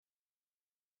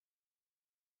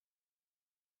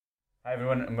Hi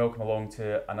everyone and welcome along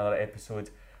to another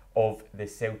episode of the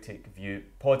Celtic View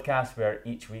Podcast, where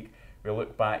each week we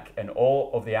look back in all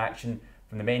of the action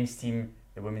from the men's team,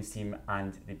 the women's team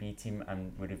and the B team,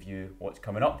 and we review what's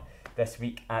coming up this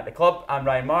week at the club. I'm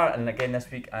Ryan Marr, and again this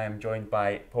week I am joined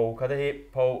by Paul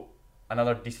Cuddihy. Paul,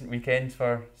 another decent weekend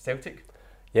for Celtic?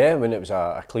 Yeah, I mean it was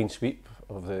a clean sweep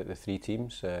of the three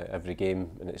teams. Every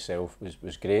game in itself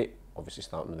was great. Obviously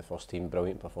starting with the first team,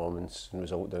 brilliant performance and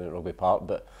result down at Rugby Park,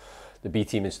 but the B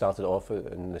team had started off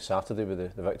on the Saturday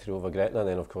with the victory over Gretna, and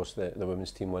then of course the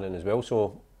women's team winning as well.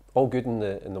 So all good in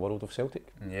the world of Celtic.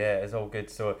 Yeah, it's all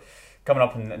good. So coming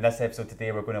up in this episode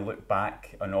today, we're going to look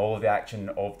back on all of the action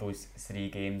of those three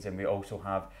games, and we also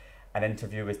have an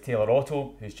interview with Taylor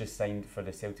Otto, who's just signed for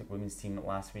the Celtic women's team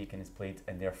last week and has played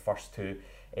in their first two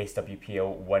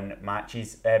SWPL 1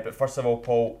 matches. But first of all,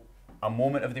 Paul, a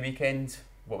moment of the weekend,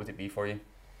 what would it be for you?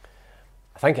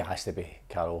 I think it has to be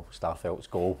Carol Starfelt's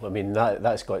goal. I mean,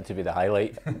 that's got to be the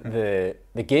highlight.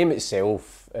 the game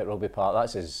itself at Rugby Park,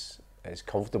 that's as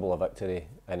comfortable a victory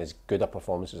and as good a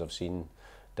performance as I've seen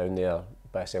down there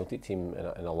by a Celtic team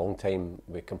in a long time.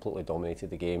 We completely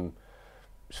dominated the game.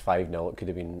 It was 5-0, it could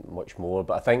have been much more.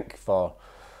 But I think for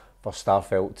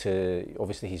Starfelt to,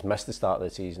 obviously he's missed the start of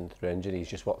the season through injury, he's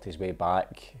just worked his way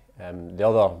back. The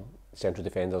other central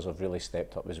defenders have really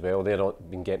stepped up as well. They've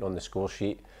been getting on the score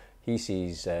sheet. He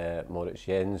sees Moritz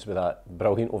Jens with that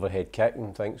brilliant overhead kick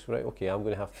and thinks, right, okay, I'm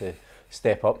going to have to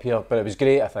step up here. But it was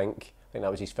great, I think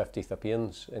that was his 50th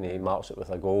appearance and he marks it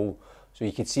with a goal. So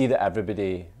you could see that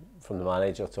everybody, from the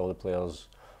manager to all the players,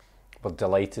 were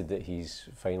delighted that he's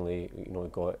finally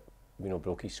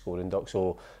broke his scoring duck.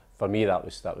 So for me that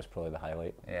was probably the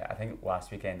highlight. Yeah, I think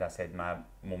last weekend I said my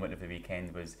moment of the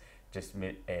weekend was just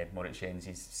Moritz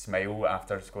Jens' smile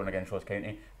after scoring against Ross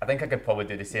County. I think I could probably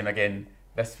do the same again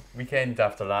this weekend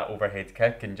after that overhead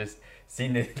kick, and just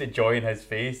seeing the joy in his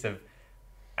face.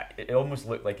 It almost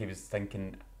looked like he was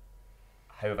thinking,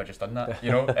 how have I just done that?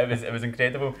 You know, it was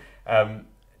incredible.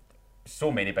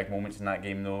 So many big moments in that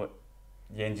game though.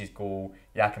 Jens' goal,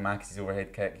 Yakimakis'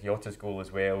 overhead kick, Yota's goal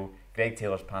as well, Greg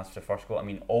Taylor's pass for the first goal. I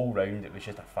mean, all round it was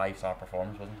just a 5-star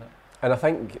performance, wasn't it? And I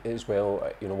think as well,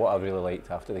 what I really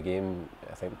liked after the game,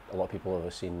 I think a lot of people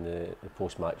have seen the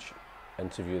post-match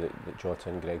interview that Jota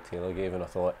and Greg Taylor gave, and I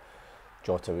thought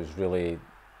Jota was really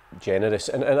generous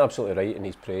and absolutely right in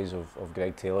his praise of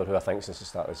Greg Taylor, who I think since the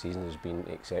start of the season has been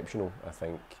exceptional. I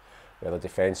think whether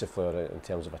defensive flair in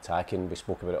terms of attacking, we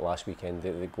spoke about it last weekend,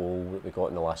 the goal that we got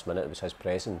in the last minute, it was his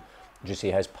pressing. Did you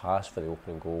see his pass for the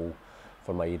opening goal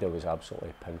for Maeda was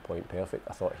absolutely pinpoint perfect.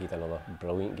 I thought he had another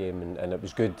brilliant game and it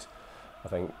was good. I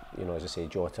think, as I say,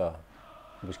 Jota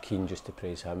was keen just to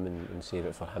praise him and say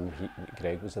that for him,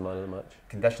 Greg was the man of the match.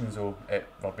 Conditions though at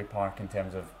Rugby Park in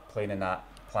terms of playing in that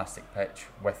plastic pitch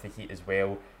with the heat as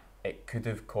well, it could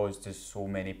have caused us so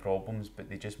many problems, but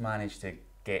they just managed to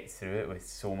get through it with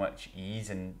so much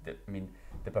ease, and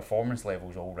the performance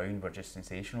levels all round were just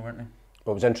sensational, weren't they?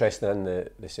 What was interesting in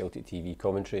the Celtic TV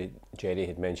commentary, Jerry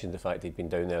had mentioned the fact he'd been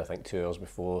down there I think 2 hours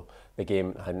before the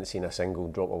game, hadn't seen a single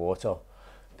drop of water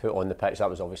put on the pitch. That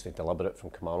was obviously deliberate from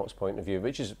Kilmarnock's point of view,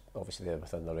 which is obviously they're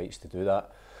within their rights to do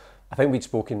that. I think we'd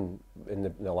spoken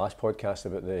in the last podcast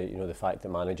about the fact that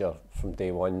manager from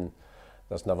day one,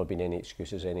 there's never been any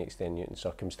excuses, any extenuating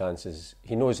circumstances.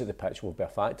 He knows that the pitch will be a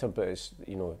factor, but it's,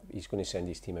 he's going to send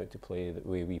his team out to play the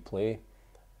way we play,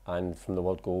 and from the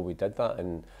word go we did that,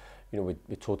 and we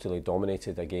totally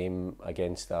dominated a game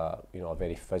against a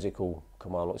very physical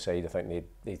Kilmarnock side. I think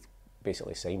they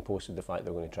basically signposted the fact they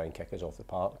were going to try and kick us off the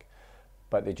park,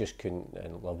 but they just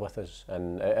couldn't live with us.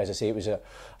 And as I say, I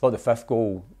thought the fifth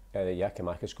goal, the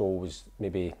Yakimakis goal, was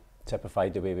maybe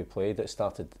typified the way we played. It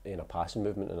started in a passing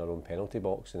movement in our own penalty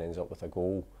box and ends up with a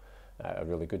goal, a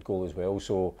really good goal as well.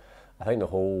 So I think the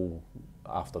whole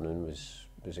afternoon was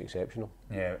exceptional.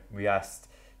 Yeah, we asked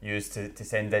you to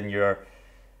send in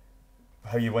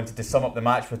how you wanted to sum up the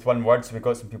match with one word, so we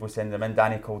got some people sending them in.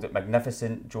 Danny called it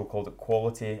magnificent, Joe called it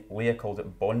quality, Leah called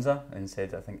it bonza and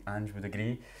said, I think Ange would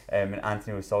agree, and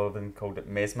Anthony O'Sullivan called it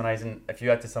mesmerising. If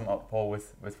you had to sum up, Paul,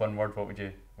 with one word, what would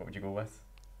you go with?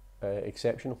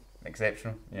 Exceptional.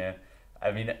 Exceptional, yeah.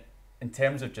 I mean, in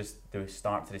terms of just the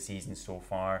start to the season so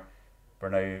far, we're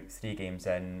now 3 games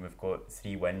in, we've got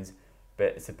 3 wins,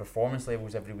 but it's the performance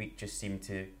levels every week just seem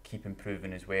to keep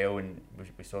improving as well, and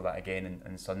we saw that again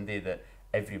on Sunday, that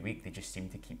every week they just seem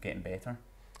to keep getting better.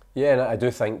 Yeah, and I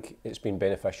do think it's been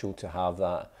beneficial to have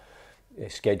that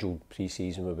scheduled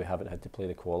pre-season where we haven't had to play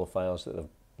the qualifiers, that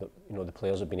the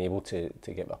players have been able to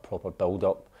get a proper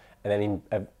build-up, and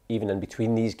then even in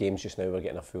between these games just now we're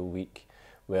getting a full week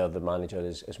where the manager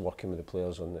is working with the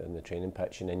players on the training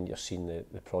pitch, and then you're seeing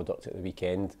the product at the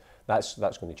weekend. That's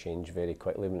going to change very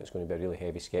quickly when it's going to be a really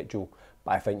heavy schedule.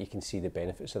 But I think you can see the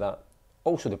benefits of that.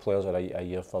 Also, the players are a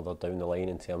year further down the line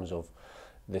in terms of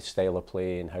the style of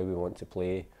play and how we want to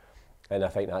play. And I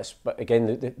think that's, but again,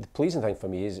 the pleasing thing for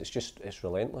me is it's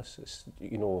relentless. It's,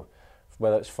 you know,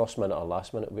 whether it's first minute or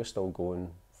last minute, we're still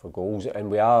going for goals, and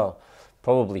we are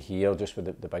probably here just with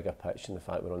the bigger pitch and the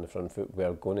fact we're on the front foot.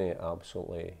 We're going to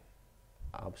absolutely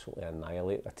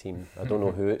annihilate a team. I don't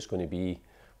know who it's going to be.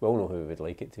 We all know who we would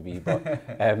like it to be, but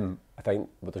I think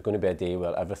there's going to be a day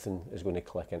where everything is going to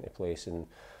click into place, and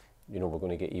you know, we're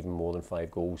going to get even more than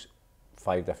 5 goals.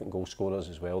 5 different goal scorers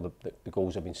as well. The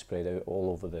goals have been spread out all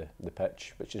over the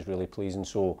pitch, which is really pleasing.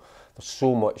 So there's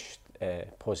so much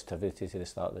positivity to the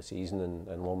start of the season,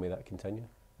 and long may that continue.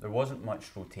 There wasn't much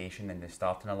rotation in the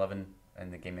starting 11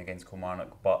 in the game against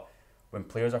Kilmarnock, but when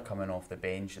players are coming off the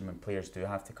bench and when players do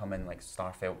have to come in, like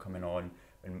Starfelt coming on,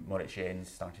 when Moritz Jens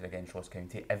started against Ross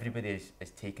County, everybody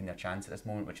is taking their chance at this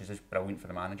moment, which is just brilliant for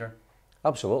the manager.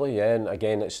 Absolutely, yeah, and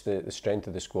again, it's the strength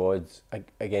of the squad.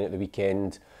 Again, at the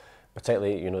weekend,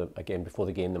 particularly, you know, again, before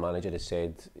the game, the manager had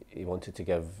said he wanted to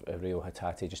give Rio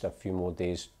Hatate just a few more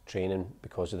days training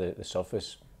because of the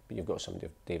surface. But you've got somebody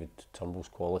of David Turnbull's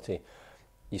quality.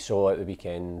 You saw at the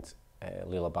weekend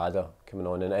Leila Bada coming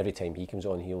on, and every time he comes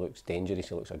on, he looks dangerous,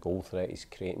 he looks a goal threat, he's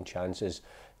creating chances.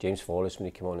 James Forrest, when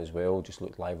he came on as well, just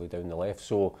looked lively down the left.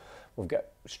 So we've got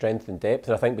strength and depth,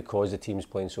 and I think because the team's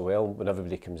playing so well, when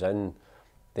everybody comes in,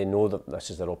 they know that this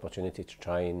is their opportunity to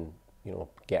try and, you know,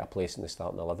 get a place in the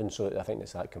starting 11. So I think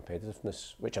it's that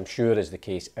competitiveness, which I'm sure is the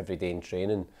case every day in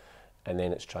training, and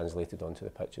then it's translated onto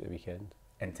the pitch at the weekend.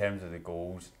 In terms of the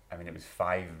goals, I mean, it was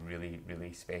 5 really,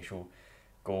 really special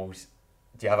goals.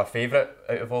 Do you have a favourite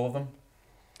out of all of them?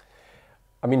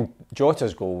 I mean,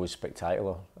 Jota's goal was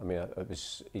spectacular. I mean,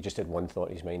 he just had one thought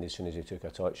in his mind as soon as he took a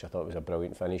touch. I thought it was a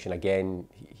brilliant finish, and again,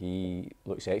 he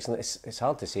looks excellent. It's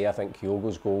hard to say. I think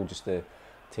Kyogo's goal, just the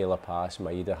Taylor pass,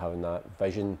 Maeda having that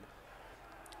vision,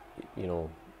 you know,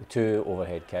 the 2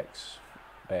 overhead kicks.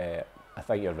 I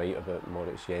think you're right about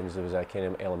Moritz Jens. There was a kind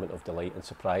of element of delight and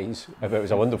surprise. It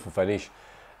was a wonderful finish,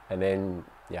 and then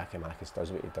Yakimakis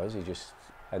does what he does. He just,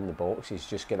 in the box, he's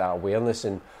just got that awareness,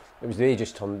 and it was there he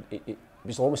just turned. It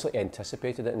was almost like he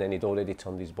anticipated it, and then he'd already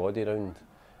turned his body around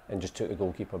and just took the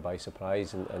goalkeeper by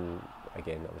surprise. And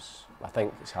again, I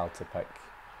think it's hard to pick.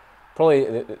 Probably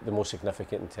the most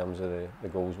significant in terms of the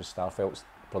goals was Starfelt's,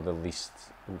 probably the least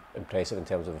impressive in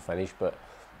terms of the finish, but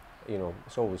you know,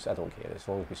 it's always, I don't care, as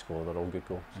long as we score, they're all good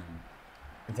goals.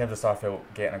 Mm-hmm. In terms of Starfelt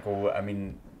getting a goal, I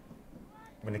mean,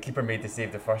 when the keeper made the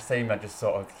save the first time, I just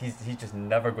sort of, he's just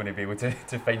never going to be able to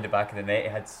find the back of the net. He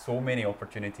had so many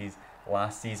opportunities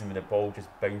last season when the ball just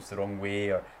bounced the wrong way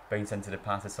or bounced into the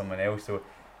path of someone else. So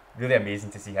really amazing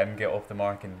to see him get off the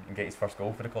mark and get his first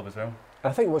goal for the club as well.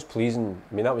 I think what's pleasing,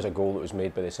 I mean, that was a goal that was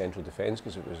made by the central defence,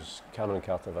 because it was Cameron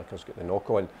Carter-Vickers got the knock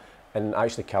on, and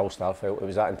actually Cal Starfelt, it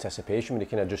was that anticipation when he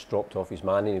kind of just dropped off his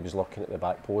man and he was looking at the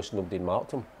back post, nobody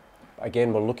marked him. But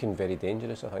again, we're looking very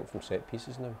dangerous, I think, from set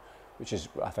pieces now, which is,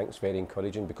 I think, is very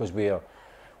encouraging, because we're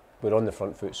on the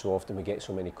front foot so often, we get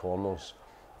so many corners.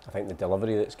 I think the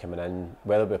delivery that's coming in,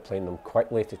 whether we're playing them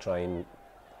quickly to try and,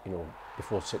 you know,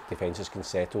 before defences can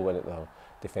settle in at their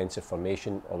defensive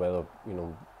formation, or whether, you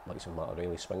know, like some Matt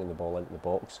O'Reilly swinging the ball into the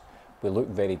box, we look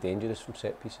very dangerous from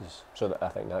set pieces. So I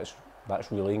think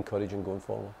that's really encouraging going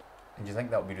forward. And do you think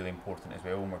that will be really important as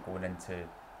well when we're going into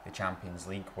the Champions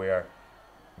League, where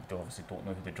we obviously don't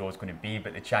know who the draw is going to be,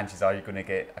 but the chances are you're going to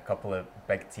get a couple of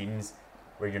big teams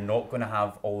where you're not going to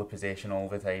have all the possession all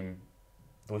the time?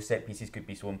 Those set pieces could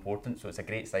be so important, so it's a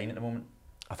great sign at the moment.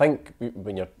 I think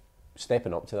when you're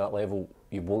stepping up to that level,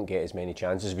 you won't get as many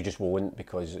chances. We just won't,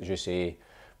 because, as you say,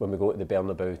 when we go to the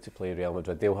Bernabeu to play Real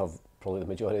Madrid, they'll have probably the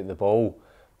majority of the ball.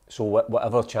 So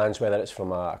whatever chance, whether it's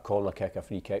from a corner kick, a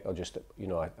free kick, or just, you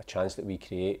know, a chance that we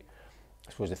create,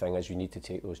 I suppose the thing is you need to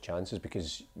take those chances,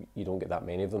 because you don't get that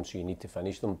many of them, so you need to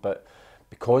finish them. But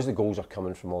because the goals are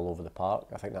coming from all over the park,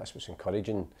 I think that's what's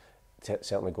encouraging,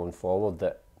 certainly going forward,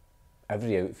 that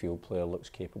every outfield player looks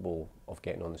capable of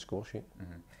getting on the score sheet.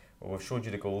 Mm-hmm. Well, we've showed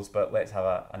you the goals, but let's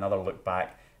have another look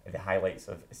back at the highlights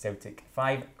of Celtic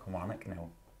 5, Kilmarnock 0.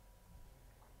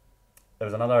 There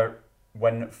was another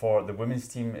win for the women's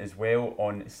team as well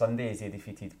on Sunday, as they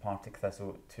defeated Partick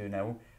Thistle 2-0.